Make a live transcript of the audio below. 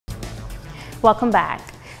Welcome back.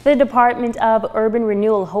 The Department of Urban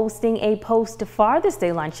Renewal hosting a post-Father's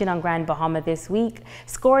Day luncheon on Grand Bahama this week.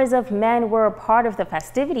 Scores of men were a part of the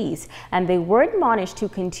festivities, and they were admonished to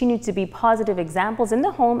continue to be positive examples in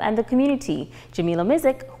the home and the community. Jamila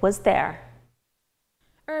Mizik was there.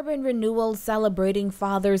 Urban Renewal celebrating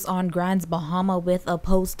fathers on Grand Bahama with a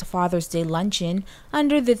post-Father's Day luncheon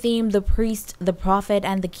under the theme The Priest, the Prophet,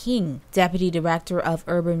 and the King. Deputy Director of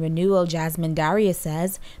Urban Renewal Jasmine Darius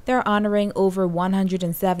says they're honoring over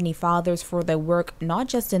 170 fathers for their work not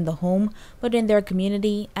just in the home, but in their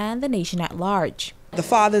community and the nation at large. The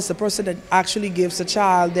father is the person that actually gives a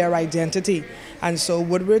child their identity. And so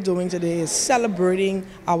what we're doing today is celebrating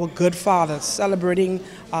our good fathers, celebrating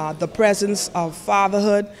the presence of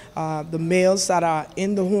fatherhood, the males that are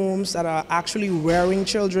in the homes, that are actually rearing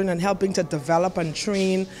children and helping to develop and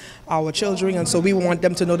train our children. And so we want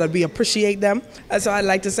them to know that we appreciate them. And so I'd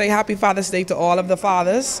like to say Happy Father's Day to all of the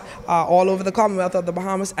fathers all over the Commonwealth of the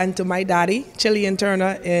Bahamas, and to my daddy, Chilean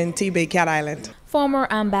Turner in T-Bay, Cat Island. Former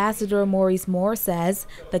Ambassador Maurice Moore says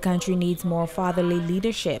the country needs more fatherly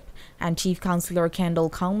leadership, and Chief Councillor Kendall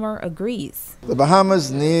Calmer agrees. The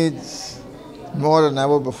Bahamas needs more than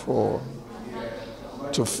ever before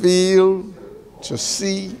to feel, to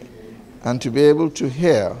see, and to be able to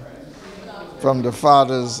hear from the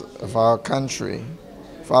fathers of our country,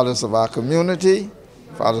 fathers of our community,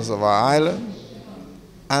 fathers of our island.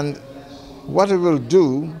 And what it will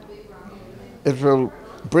do, it will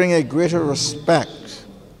bring a greater respect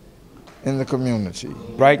in the community.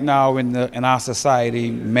 Right now in our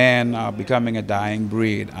society, men are becoming a dying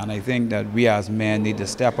breed, and I think that we as men need to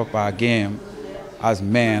step up our game as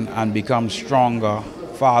men and become stronger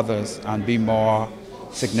fathers and be more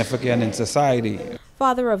significant in society.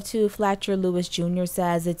 Father of two, Fletcher Lewis Jr.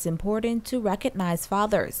 says it's important to recognize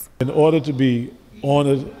fathers. In order to be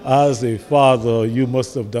honored as a father, you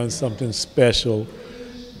must have done something special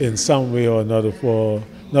in some way or another for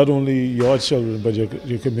not only your children, but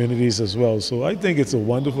your communities as well. So I think it's a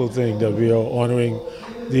wonderful thing that we are honoring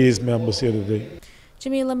these members here today.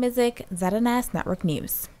 Jamila Mizik, ZNS Network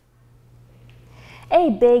News.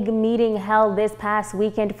 A big meeting held this past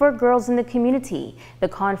weekend for girls in the community. The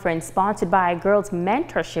conference, sponsored by a girls'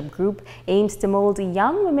 mentorship group, aims to mold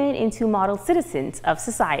young women into model citizens of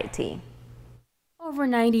society. Over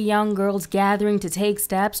 90 young girls gathering to take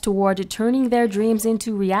steps toward turning their dreams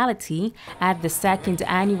into reality at the second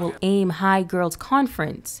annual AIM High Girls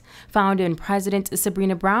Conference. Founder and President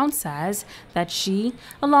Sabrina Brown says that she,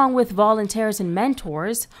 along with volunteers and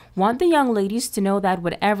mentors, want the young ladies to know that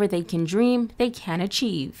whatever they can dream, they can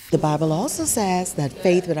achieve. The Bible also says that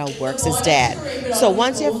faith without works is dead. So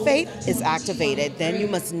once your faith is activated, then you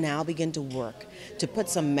must now begin to work to put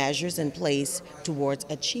some measures in place towards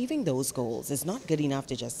achieving those goals. It's not good enough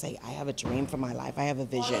to just say, I have a dream for my life, I have a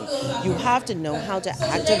vision. You have to know how to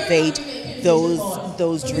activate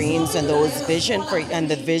those dreams and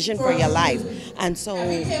the vision for your life. And so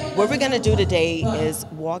what we're going to do today is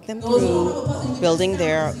walk them through building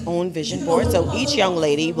their own vision board. So each young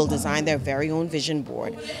lady will design their very own vision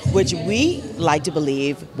board, which we like to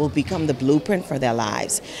believe will become the blueprint for their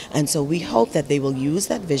lives. And so we hope that they will use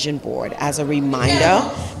that vision board as a reminder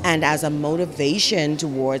and as a motivation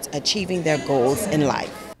towards achieving their goals in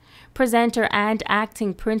life. Presenter and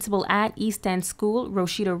acting principal at East End School,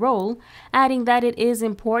 Roshida Roll, adding that it is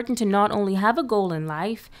important to not only have a goal in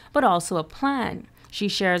life, but also a plan. She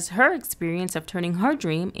shares her experience of turning her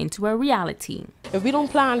dream into a reality. If we don't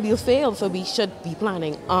plan, we'll fail, so we should be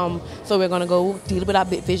planning. So we're going to go deal with our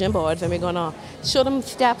vision boards, and we're going to show them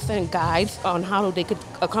steps and guides on how they could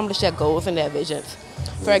accomplish their goals and their visions.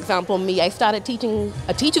 For example, me, I started teaching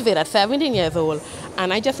a teacher vid at 17 years old,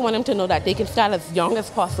 and I just want them to know that they can start as young as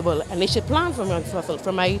possible, and they should plan from young as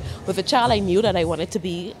possible. With a child, I knew that I wanted to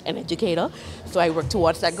be an educator, so I worked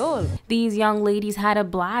towards that goal. These young ladies had a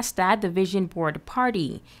blast at the vision board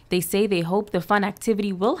party. They say they hope the fun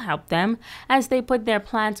activity will help them as they put their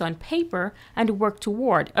plans on paper and work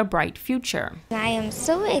toward a bright future. I am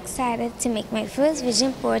so excited to make my first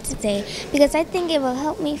vision board today because I think it will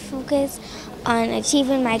help me focus on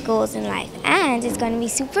achieving my goals in life, and it's going to be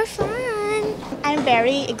super fun. I'm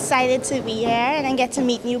very excited to be here and I get to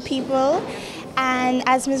meet new people. And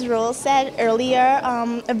as Ms. Rose said earlier,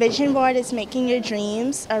 a vision board is making your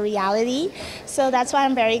dreams a reality. So that's why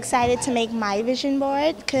I'm very excited to make my vision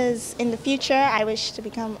board, because in the future I wish to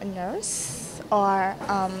become a nurse or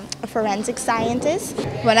a forensic scientist.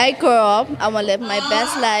 When I grow up, I want to live my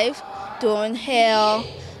best life, doing hair,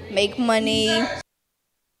 make money.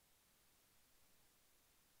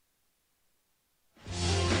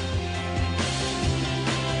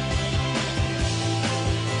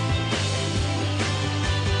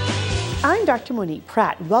 I'm Dr. Monique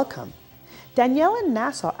Pratt. Welcome. Danielle in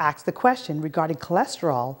Nassau asked the question regarding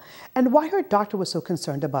cholesterol and why her doctor was so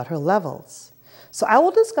concerned about her levels. So I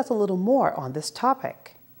will discuss a little more on this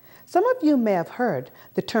topic. Some of you may have heard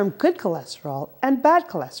the term good cholesterol and bad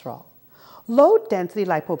cholesterol. Low-density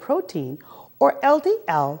lipoprotein, or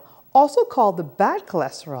LDL, also called the bad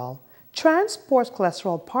cholesterol, transports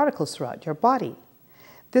cholesterol particles throughout your body.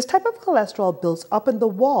 This type of cholesterol builds up in the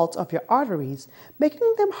walls of your arteries,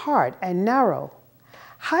 making them hard and narrow.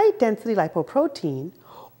 High-density lipoprotein,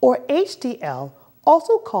 or HDL,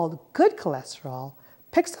 also called good cholesterol,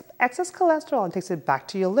 picks up excess cholesterol and takes it back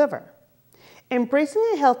to your liver. Embracing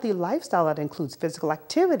a healthy lifestyle that includes physical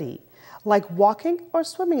activity, like walking or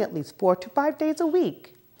swimming at least 4 to 5 days a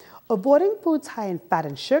week, avoiding foods high in fat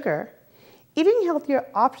and sugar, eating healthier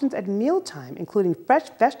options at mealtime, including fresh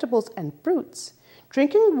vegetables and fruits,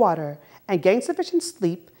 drinking water, and getting sufficient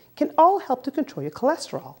sleep can all help to control your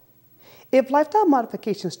cholesterol. If lifestyle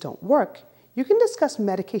modifications don't work, you can discuss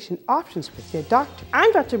medication options with your doctor.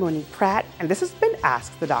 I'm Dr. Monique Pratt, and this has been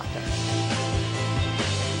Ask the Doctor.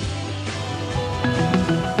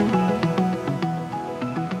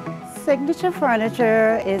 Signature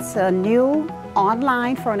Furniture is a new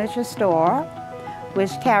online furniture store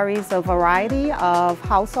which carries a variety of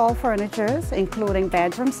household furnitures, including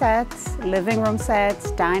bedroom sets, living room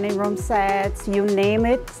sets, dining room sets, you name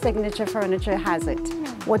it, Signature Furniture has it.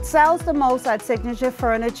 What sells the most at Signature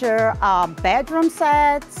Furniture are bedroom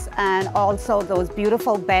sets and also those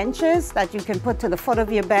beautiful benches that you can put to the foot of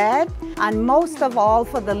your bed. And most of all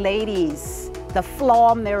for the ladies, the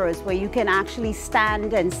floor mirrors where you can actually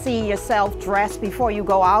stand and see yourself dressed before you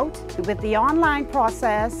go out. With the online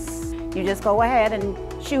process, you just go ahead and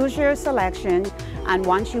choose your selection, and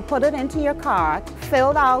once you put it into your cart,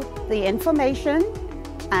 fill out the information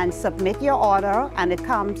and submit your order, and it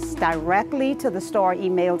comes directly to the store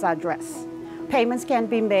email's address. Payments can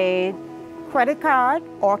be made credit card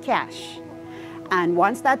or cash. And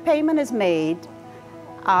once that payment is made,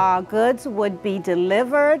 our goods would be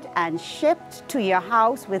delivered and shipped to your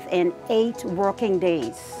house within 8 working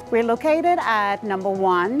days. We're located at number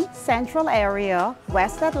 1 Central Area,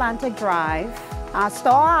 West Atlantic Drive. Our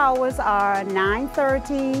store hours are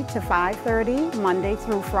 9:30 to 5:30, Monday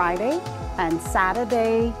through Friday, and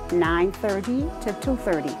Saturday 9:30 to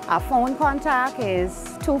 2:30. Our phone contact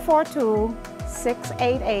is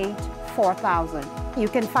 242-688-4000. You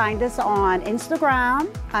can find us on Instagram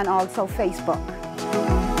and also Facebook.